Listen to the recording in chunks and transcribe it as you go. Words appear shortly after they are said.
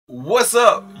What's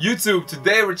up, YouTube?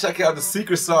 Today we're checking out the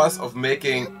secret sauce of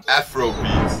making Afro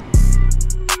beats.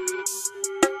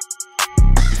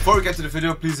 Before we get to the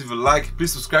video, please leave a like,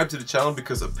 please subscribe to the channel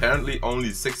because apparently only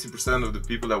 60% of the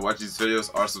people that watch these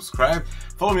videos are subscribed.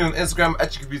 Follow me on Instagram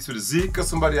at Chuki with a Z because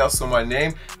somebody else saw my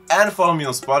name, and follow me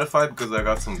on Spotify because I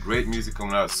got some great music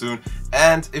coming out soon.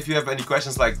 And if you have any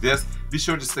questions like this, be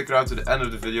sure to stick around to the end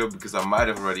of the video because I might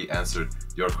have already answered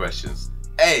your questions.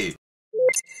 Hey!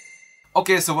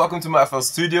 Okay, so welcome to my FL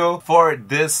studio. For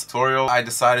this tutorial, I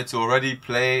decided to already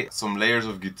play some layers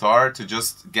of guitar to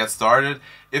just get started.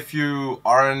 If you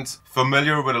aren't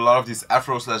familiar with a lot of these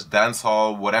Afro slash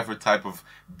dancehall, whatever type of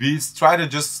beats, try to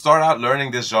just start out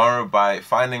learning this genre by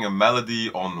finding a melody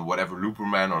on whatever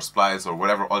Looperman or Splice or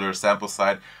whatever other sample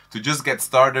site to just get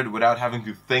started without having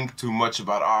to think too much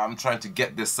about, oh, I'm trying to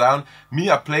get this sound. Me,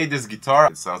 I play this guitar.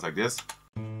 It sounds like this.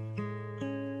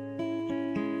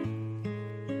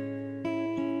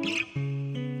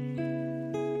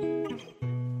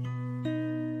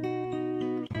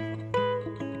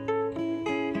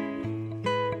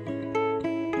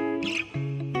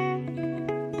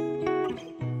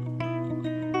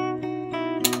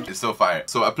 It's so fire.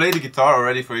 So I played the guitar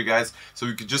already for you guys, so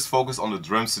we could just focus on the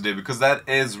drums today because that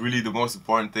is really the most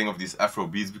important thing of these Afro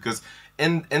beats. Because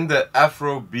in the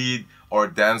Afro beat or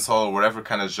dancehall or whatever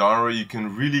kind of genre, you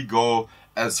can really go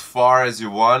as far as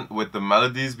you want with the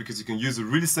melodies because you can use a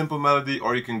really simple melody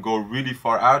or you can go really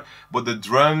far out. But the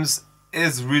drums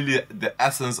is really the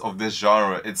essence of this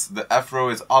genre. It's the Afro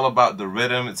is all about the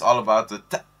rhythm. It's all about the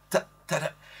ta ta ta ta.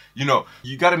 You know,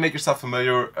 you gotta make yourself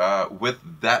familiar with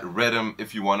that rhythm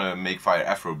if you wanna make fire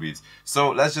Afro beats. So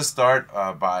let's just start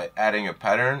by adding a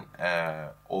pattern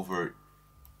over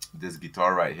this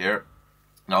guitar right here.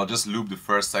 And I'll just loop the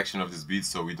first section of this beat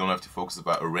so we don't have to focus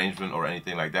about arrangement or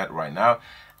anything like that right now.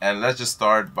 And let's just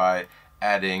start by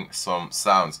adding some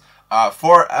sounds.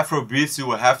 For Afro beats, you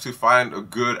will have to find a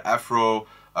good Afro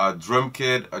drum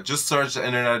kit. Just search the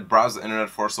internet, browse the internet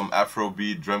for some Afro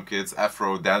beat drum kits,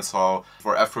 Afro dancehall.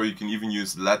 For Afro you can even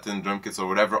use Latin drum kits or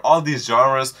whatever. All these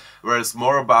genres where it's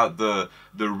more about the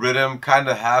rhythm kind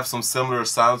of have some similar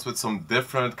sounds with some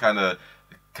different kind of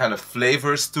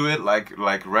flavors to it, like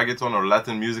reggaeton or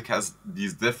Latin music has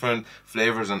these different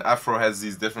flavors and Afro has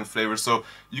these different flavors. So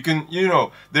you can, you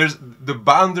know, there's the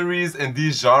boundaries in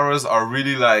these genres are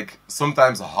really like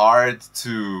sometimes hard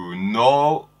to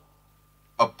know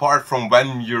apart from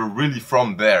when you're really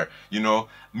from there. You know,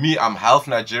 me, I'm half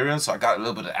Nigerian, so I got a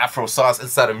little bit of Afro sauce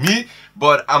inside of me,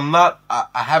 but I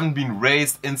haven't been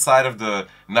raised inside of the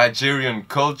Nigerian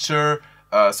culture.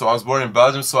 So I was born in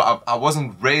Belgium, so I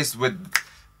wasn't raised with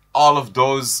all of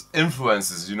those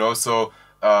influences, you know. So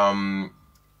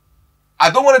I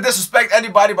don't want to disrespect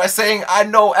anybody by saying I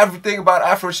know everything about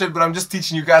Afro shit, but I'm just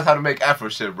teaching you guys how to make Afro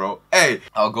shit, bro. Hey,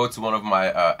 I'll go to one of my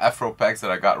Afro packs that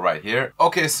I got right here.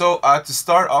 Okay, so to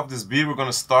start off this beat, we're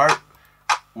gonna start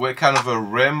with kind of a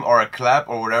rim or a clap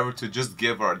or whatever to just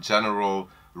give our general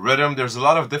rhythm. There's a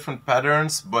lot of different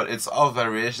patterns, but it's all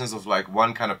variations of like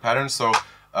one kind of pattern. So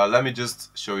let me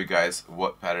just show you guys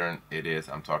what pattern it is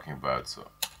I'm talking about. So.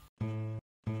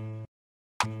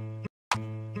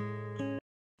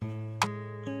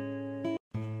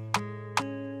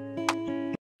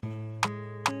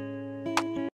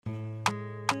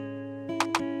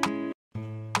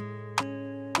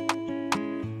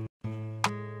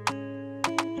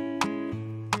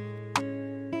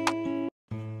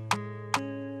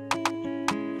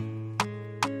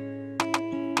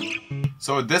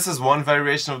 So this is one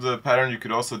variation of the pattern. You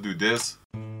could also do this.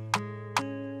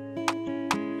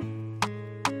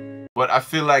 But I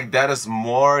feel like that is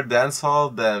more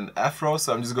dancehall than Afro,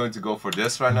 so I'm just going to go for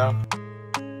this right now.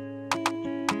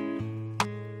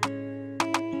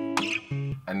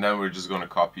 And then we're just going to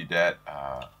copy that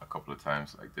a couple of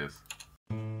times like this.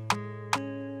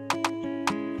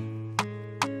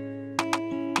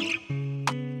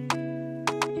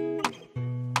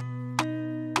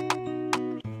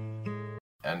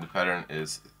 And the pattern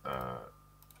is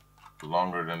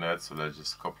longer than that, so let's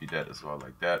just copy that as well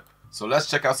like that. So let's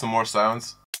check out some more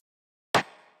sounds. I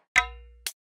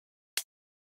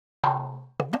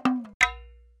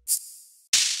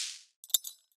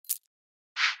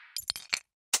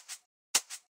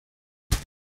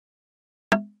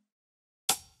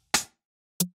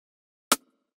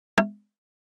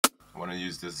want to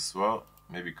use this as well,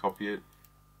 maybe copy it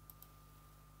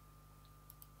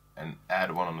and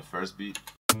add one on the first beat.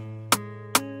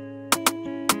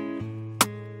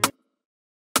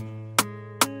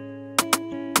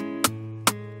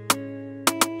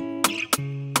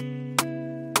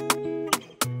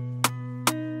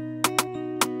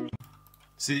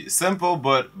 See, simple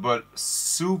but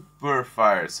super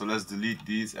fire. So let's delete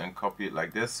these and copy it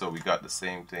like this, so we got the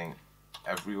same thing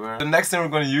everywhere. The next thing we're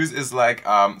going to use is like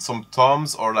some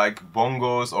toms or like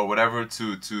bongos or whatever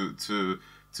to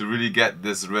really get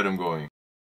this rhythm going.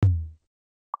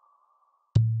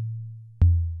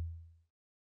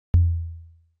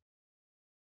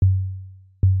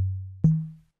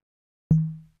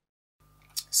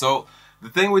 So the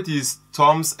thing with these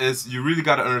toms is you really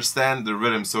got to understand the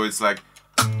rhythm. So it's like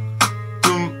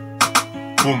boom,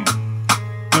 boom,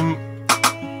 boom,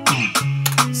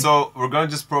 boom. So we're gonna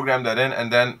just program that in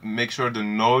and then make sure the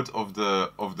note of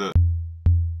the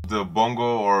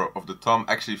bongo or of the tom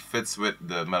actually fits with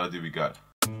the melody we got.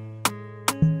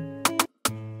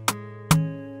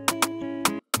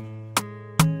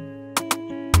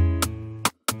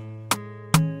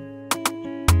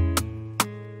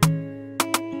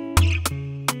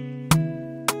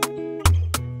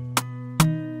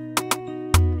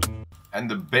 And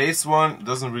the bass one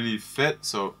doesn't really fit,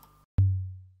 so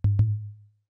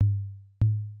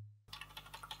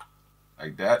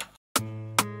like that.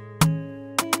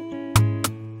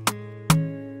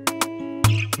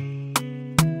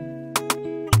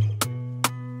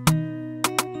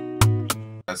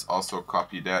 Let's also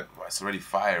copy that. Oh, it's already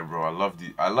fire, bro.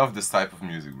 I love this type of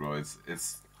music, bro.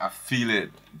 I feel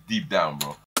it deep down,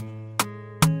 bro.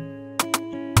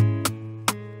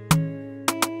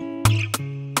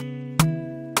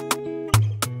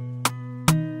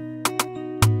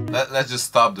 Let's just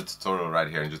stop the tutorial right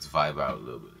here and just vibe out a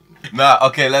little bit. Nah,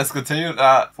 okay, let's continue.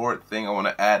 Fourth thing I want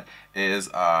to add is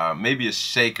maybe a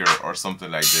shaker or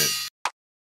something like this.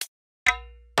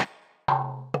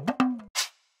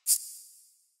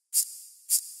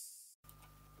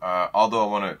 Although I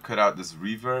want to cut out this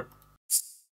reverb.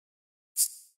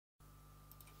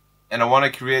 And I want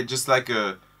to create just like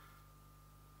a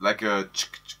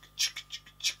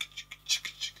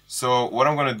So what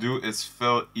I'm gonna do is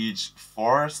fill each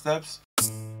 4 steps.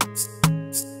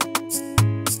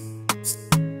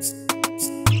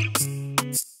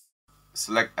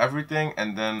 Select everything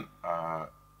and then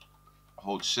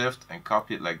hold shift and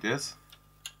copy it like this.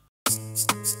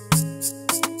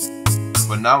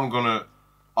 But now I'm gonna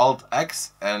Alt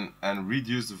X and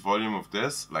reduce the volume of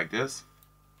this like this.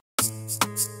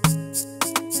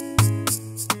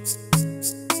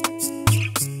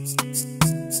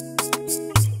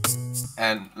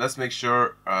 And let's make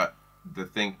sure the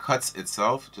thing cuts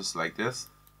itself just like this.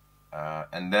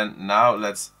 And then now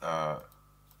let's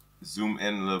zoom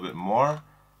in a little bit more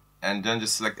and then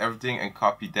just select everything and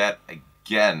copy that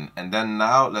again. And then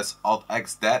now let's Alt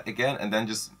X that again and then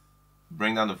just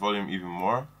bring down the volume even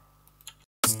more.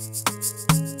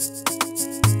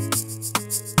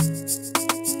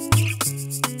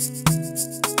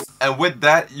 And with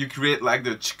that you create like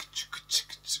the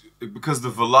because the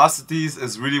velocities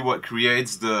is really what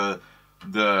creates the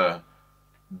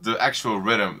actual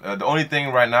rhythm. The only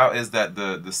thing right now is that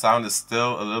the sound is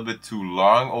still a little bit too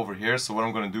long over here. So what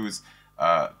I'm going to do is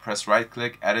press right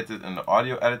click, edit it in the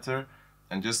audio editor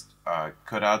and just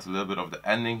cut out a little bit of the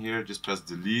ending here. Just press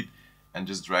delete and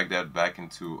just drag that back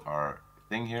into our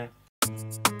thing here.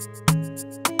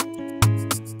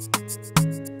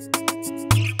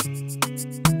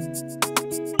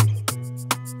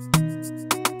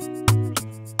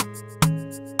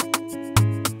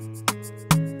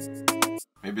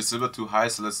 Maybe it's a little bit too high,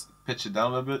 so let's pitch it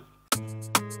down a little bit.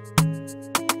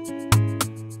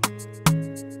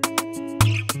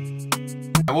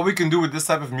 And what we can do with this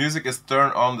type of music is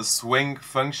turn on the swing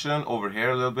function over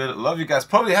here a little bit. A lot of you guys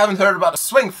probably haven't heard about the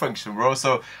swing function, bro.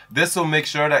 So this will make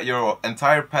sure that your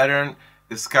entire pattern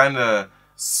is kind of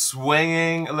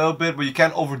swinging a little bit, but you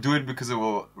can't overdo it because it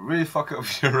will really fuck up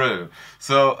your rhythm.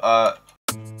 So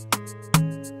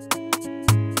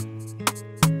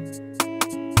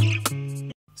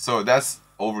so that's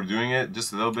overdoing it.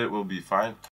 Just a little bit will be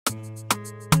fine.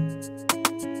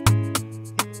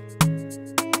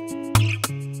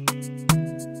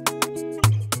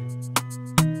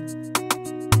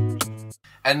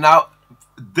 And now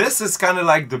this is kind of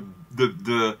like the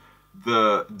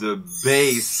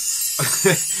base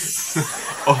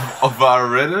of our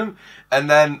rhythm, and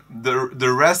then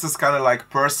the rest is kind of like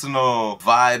personal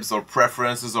vibes or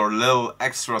preferences or little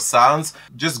extra sounds.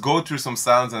 Just go through some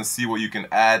sounds and see what you can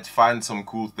add, find some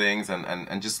cool things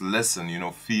and just listen, you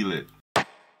know, feel it.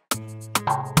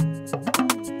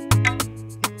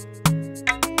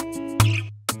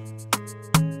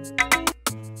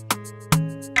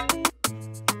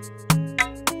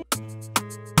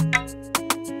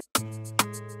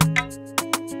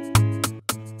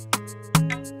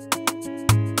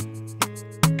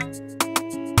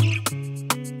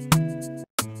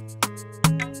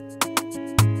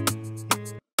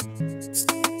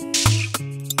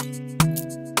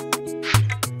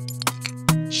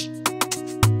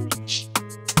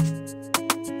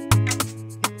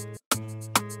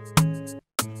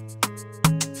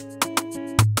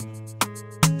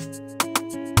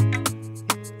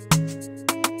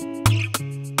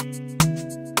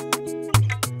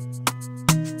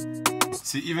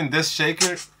 See, even this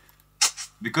shaker,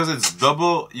 because it's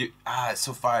double, it's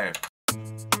so fire.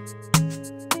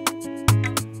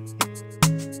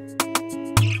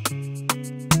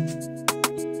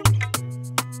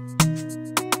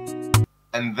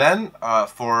 And then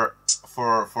for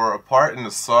a part in the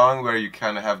song where you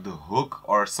kind of have the hook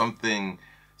or something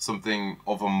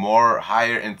of a more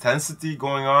higher intensity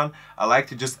going on, I like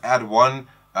to just add one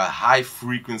high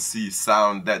frequency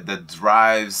sound that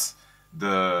drives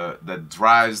the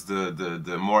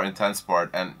more intense part.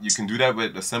 And you can do that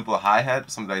with a simple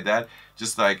hi-hat, something like that,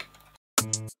 just like,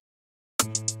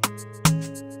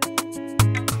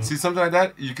 see, something like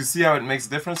that. You can see how it makes a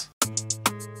difference.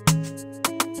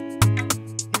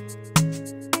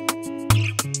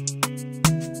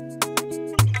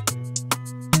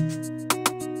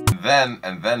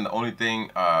 And then the only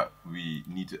thing we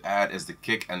need to add is the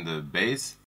kick and the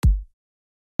bass.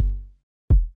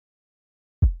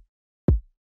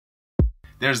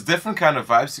 There's different kind of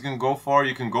vibes you can go for.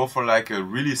 You can go for like a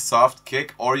really soft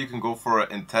kick, or you can go for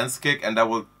an intense kick, and that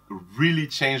will really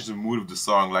change the mood of the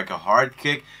song. Like a hard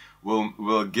kick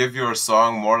will give your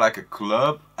song more like a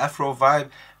club Afro vibe,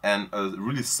 and a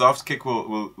really soft kick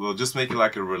will just make it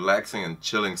like a relaxing and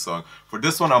chilling song. For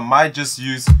this one, I might just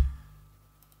use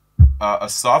a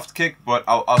soft kick, but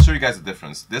I'll show you guys the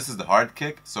difference. This is the hard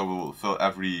kick, so we'll fill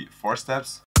every 4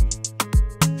 steps.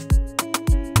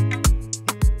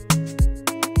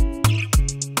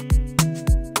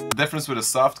 The difference with a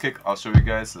soft kick, I'll show you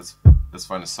guys. Let's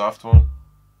find a soft one.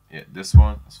 Yeah, this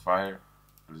one is fire.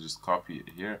 Let's just copy it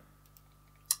here.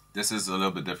 This is a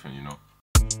little bit different, you know.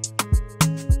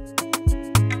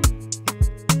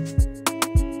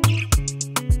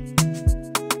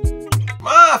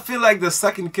 I feel like the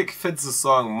second kick fits the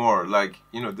song more. Like,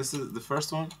 you know, this is the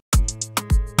first one.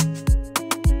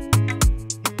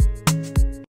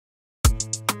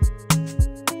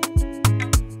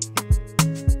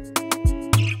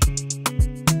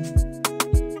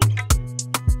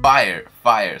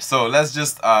 Fire. So let's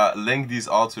just link these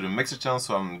all to the mixer channel.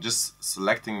 So I'm just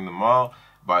selecting them all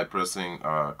by pressing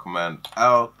Command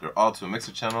L. They're all to a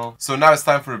mixer channel. So now it's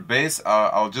time for the bass.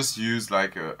 I'll just use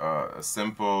like a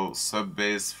simple sub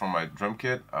bass from my drum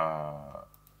kit.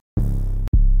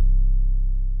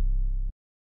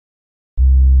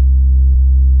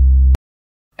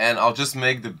 And I'll just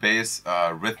make the bass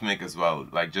rhythmic as well,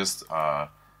 like just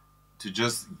to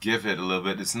just give it a little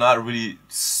bit. It's not really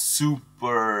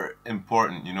super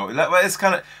important, you know. It's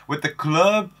kind of, with the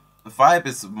club vibe,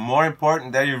 it's more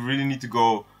important that you really need to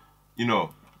go, you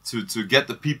know, to get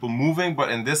the people moving.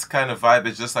 But in this kind of vibe,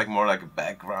 it's just like more like a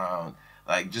background,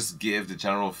 like just give the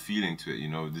general feeling to it, you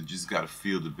know. You just gotta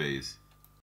feel the bass.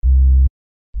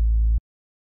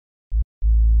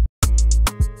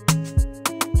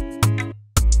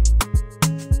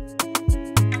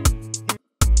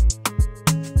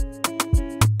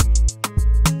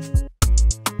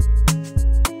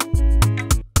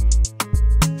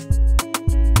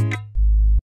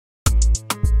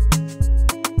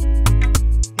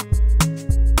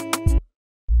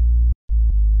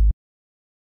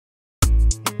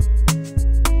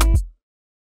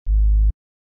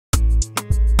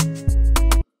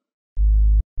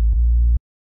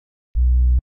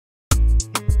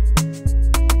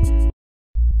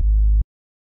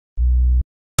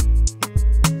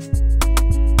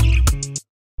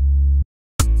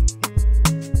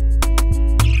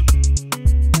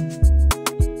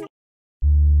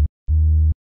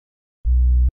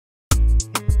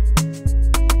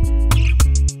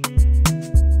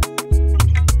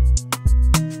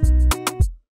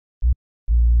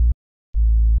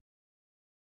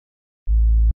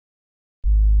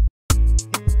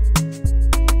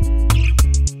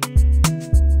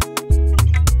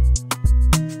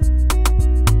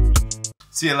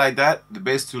 See it like that? The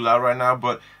bass too loud right now,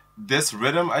 but this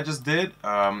rhythm I just did,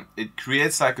 it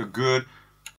creates like a good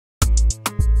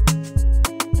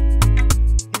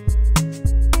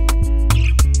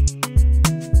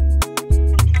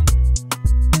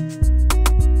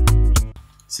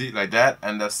see, like that,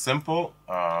 and that's simple.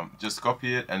 Just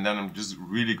copy it, and then I'm just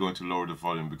really going to lower the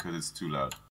volume because it's too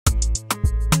loud.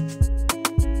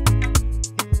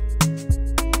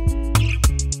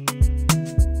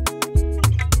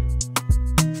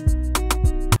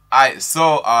 Alright,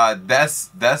 so that's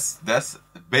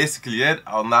basically it.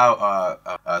 I'll now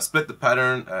split the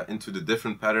pattern into the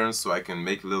different patterns so I can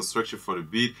make a little structure for the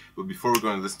beat. But before we're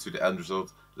going to listen to the end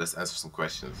result, let's answer some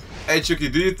questions. Hey Chuki,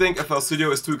 do you think FL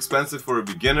Studio is too expensive for a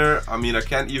beginner? I mean, I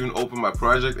can't even open my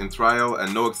project in trial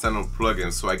and no external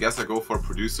plugins, so I guess I go for a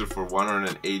producer for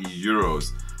 180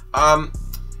 euros.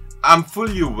 I'm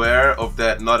fully aware of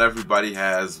that. Not everybody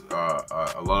has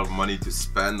a lot of money to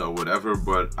spend or whatever,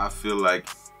 but I feel like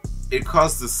it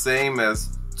costs the same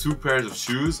as 2 pairs of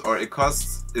shoes, or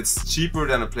it's cheaper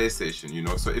than a PlayStation, you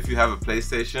know. So if you have a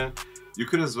PlayStation, you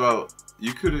could as well,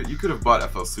 you could have bought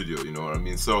FL Studio, you know what I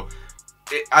mean? So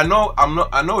I know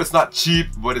it's not cheap,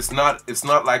 but it's not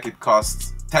like it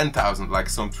costs 10,000 like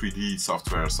some 3D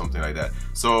software or something like that.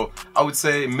 So I would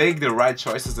say make the right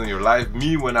choices in your life.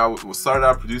 Me, when I started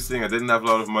out producing, I didn't have a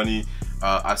lot of money.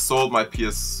 I sold my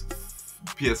PS3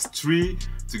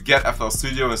 to get FL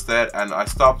Studio instead, and I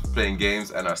stopped playing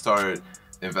games and I started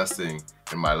investing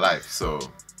in my life. So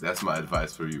that's my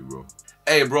advice for you, bro.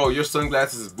 Hey bro, your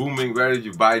sunglasses is booming. Where did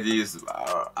you buy these?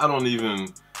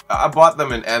 I bought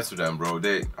them in Amsterdam, bro.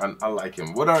 I like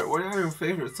them. What are your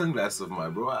favorite sunglasses of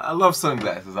mine, bro? I love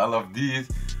sunglasses. I love these.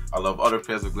 I love other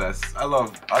pairs of glasses. I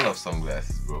love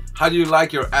sunglasses, bro. How do you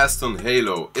like your Aston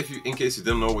Halo? In case you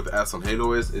didn't know what the Aston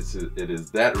Halo is, it is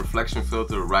that reflection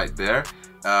filter right there.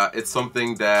 It's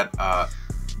something that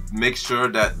makes sure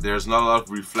that there's not a lot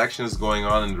of reflections going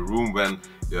on in the room when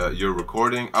you're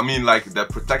recording. I mean, like, that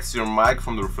protects your mic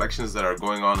from the reflections that are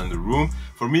going on in the room.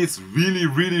 For me, it's really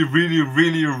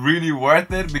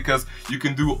worth it, because you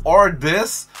can do or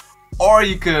this, or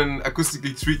you can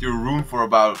acoustically treat your room for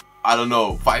about, I don't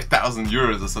know, 5,000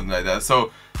 euros or something like that.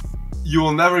 So you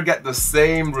will never get the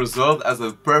same result as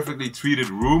a perfectly treated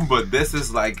room, but this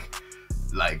is like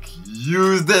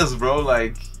use this, bro.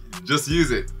 Like, just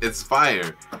use it. It's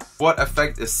fire. What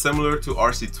effect is similar to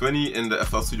RC20 in the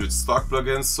FL Studio stock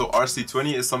plugins? So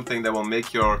RC20 is something that will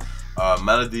make your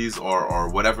melodies or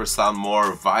whatever sound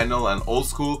more vinyl and old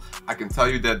school. I can tell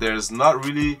you that there's not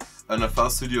really an FL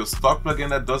Studio stock plugin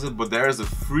that does it, but there is a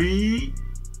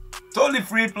totally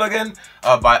free plugin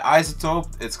by Isotope.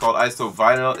 It's called Isotope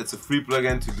Vinyl. It's a free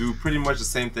plugin to do pretty much the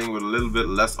same thing with a little bit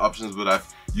less options, but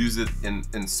I've used it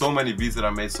in so many beats that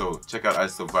I made, so check out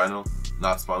Isotope Vinyl.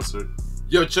 Not sponsored.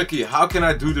 Yo Chucky, how can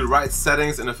I do the right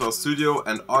settings in FL Studio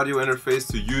and audio interface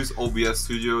to use OBS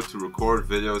Studio to record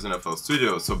videos in FL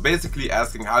Studio? So basically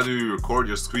asking, how do you record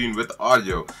your screen with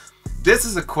audio? This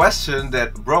is a question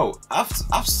that, bro,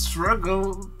 I've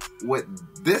struggled with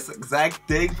this exact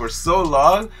thing for so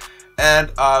long,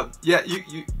 and yeah,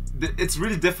 it's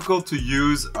really difficult to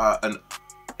use an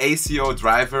ACO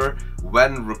driver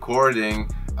when recording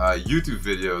YouTube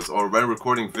videos or when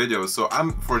recording videos. So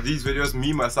for these videos,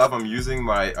 myself, I'm using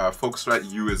my Focusrite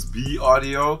USB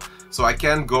audio, so I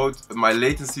can go, my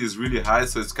latency is really high,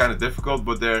 so it's kind of difficult,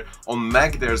 but on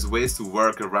Mac there's ways to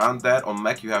work around that. On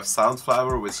Mac you have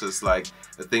Soundflower, which is like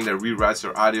a thing that rewrites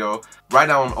your audio. Right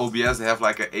now on OBS they have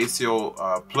like an ACO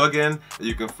plugin that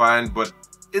you can find, but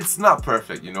it's not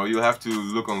perfect, you know. You'll have to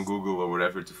look on Google or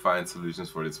whatever to find solutions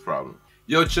for this problem.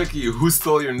 Yo Chucky, who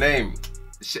stole your name?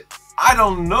 Shit, I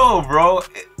don't know, bro.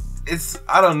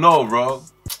 I don't know, bro.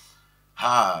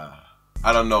 I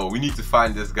don't know. We need to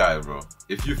find this guy, bro.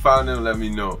 If you found him, let me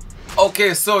know.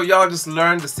 Okay, so y'all just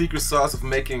learned the secret sauce of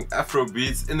making Afro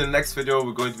beats. In the next video,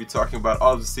 we're going to be talking about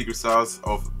all the secret sauce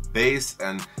of bass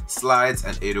and slides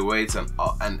and 808s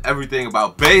and everything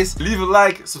about bass. Leave a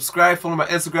like, subscribe, follow my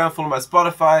Instagram, follow my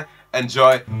Spotify.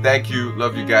 Enjoy. Thank you.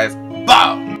 Love you guys.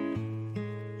 Bow!